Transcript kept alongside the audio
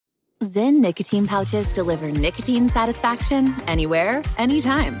Zyn nicotine pouches deliver nicotine satisfaction anywhere,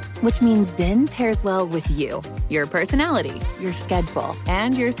 anytime, which means Zyn pairs well with you, your personality, your schedule,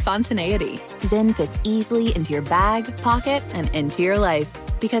 and your spontaneity. Zyn fits easily into your bag, pocket, and into your life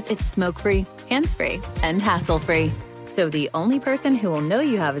because it's smoke-free, hands-free, and hassle-free. So the only person who will know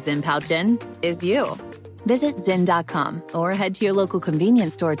you have a Zyn pouch in is you. Visit Zyn.com or head to your local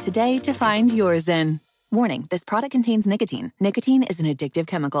convenience store today to find your Zyn. Warning, this product contains nicotine. Nicotine is an addictive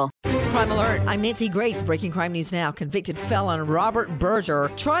chemical. Crime Alert, I'm Nancy Grace. Breaking crime news now. Convicted felon Robert Berger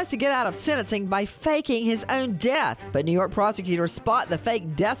tries to get out of sentencing by faking his own death. But New York prosecutors spot the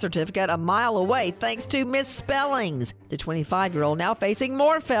fake death certificate a mile away thanks to misspellings. The 25-year-old now facing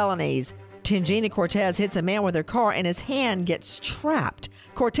more felonies. Tangina Cortez hits a man with her car and his hand gets trapped.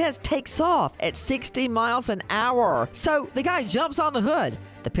 Cortez takes off at 60 miles an hour. So the guy jumps on the hood.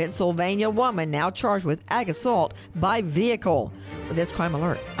 The Pennsylvania woman now charged with ag assault by vehicle. With this Crime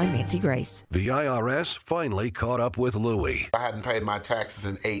Alert, I'm Nancy Grace. The IRS finally caught up with Louie. I hadn't paid my taxes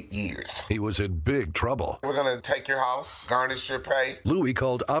in 8 years. He was in big trouble. We're going to take your house, garnish your pay. Louie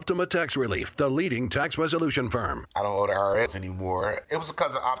called Optima Tax Relief, the leading tax resolution firm. I don't owe the IRS anymore. It was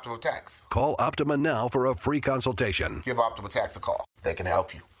because of Optima Tax. Call Optima now for a free consultation. Give Optima Tax a call. They can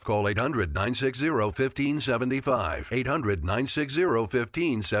help you. Call 800-960-1575.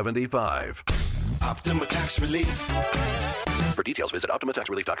 800-960-1575. Optima Tax Relief. For details, visit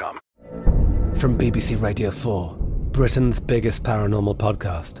OptimaTaxRelief.com. From BBC Radio 4, Britain's biggest paranormal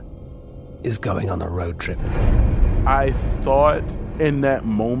podcast is going on a road trip. I thought in that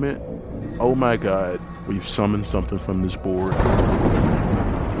moment, oh my God, we've summoned something from this board.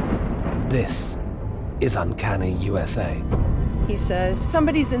 This is Uncanny USA. He says,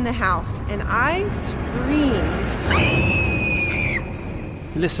 somebody's in the house, and I screamed.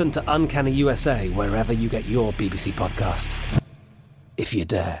 Listen to Uncanny USA wherever you get your BBC podcasts, if you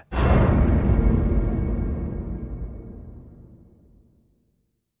dare.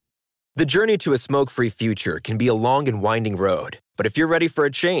 The journey to a smoke-free future can be a long and winding road. But if you're ready for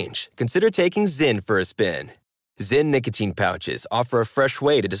a change, consider taking Zyn for a spin. Zyn nicotine pouches offer a fresh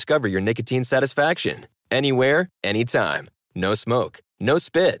way to discover your nicotine satisfaction. Anywhere, anytime. No smoke, no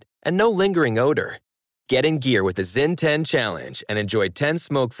spit, and no lingering odor. Get in gear with the Zyn 10 Challenge and enjoy 10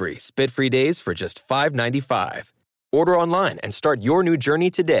 smoke-free, spit-free days for just $5.95. Order online and start your new journey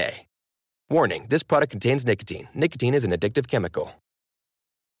today. Warning, this product contains nicotine. Nicotine is an addictive chemical.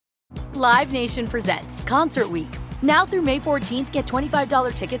 Live Nation presents Concert Week. Now through May 14th, get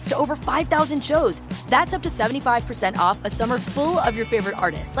 $25 tickets to over 5,000 shows. That's up to 75% off a summer full of your favorite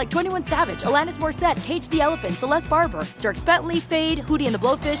artists like 21 Savage, Alanis Morissette, Cage the Elephant, Celeste Barber, Dierks Bentley, Fade, Hootie and the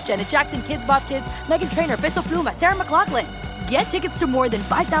Blowfish, Janet Jackson, Kids Bop Kids, Meghan Trainor, Peso Pluma, Sarah McLachlan. Get tickets to more than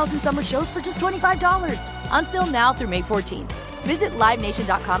 5,000 summer shows for just $25. Until now through May 14th. Visit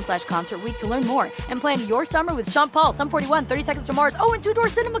LiveNation.com/Concert Week to learn more and plan your summer with Sean Paul, Sum 41, 30 Seconds to Mars, and Two Door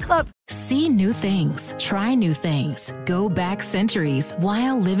Cinema Club. See new things. Try new things. Go back centuries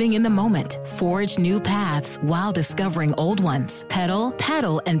while living in the moment. Forge new paths while discovering old ones. Pedal,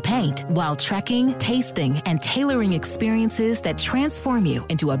 paddle, and paint while trekking, tasting, and tailoring experiences that transform you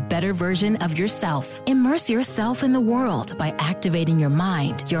into a better version of yourself. Immerse yourself in the world by activating your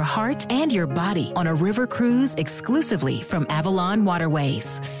mind, your heart, and your body on a river cruise exclusively from Avalon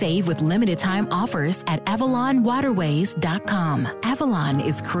Waterways. Save with limited time offers at AvalonWaterways.com. Avalon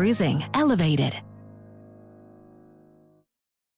is cruising elevated.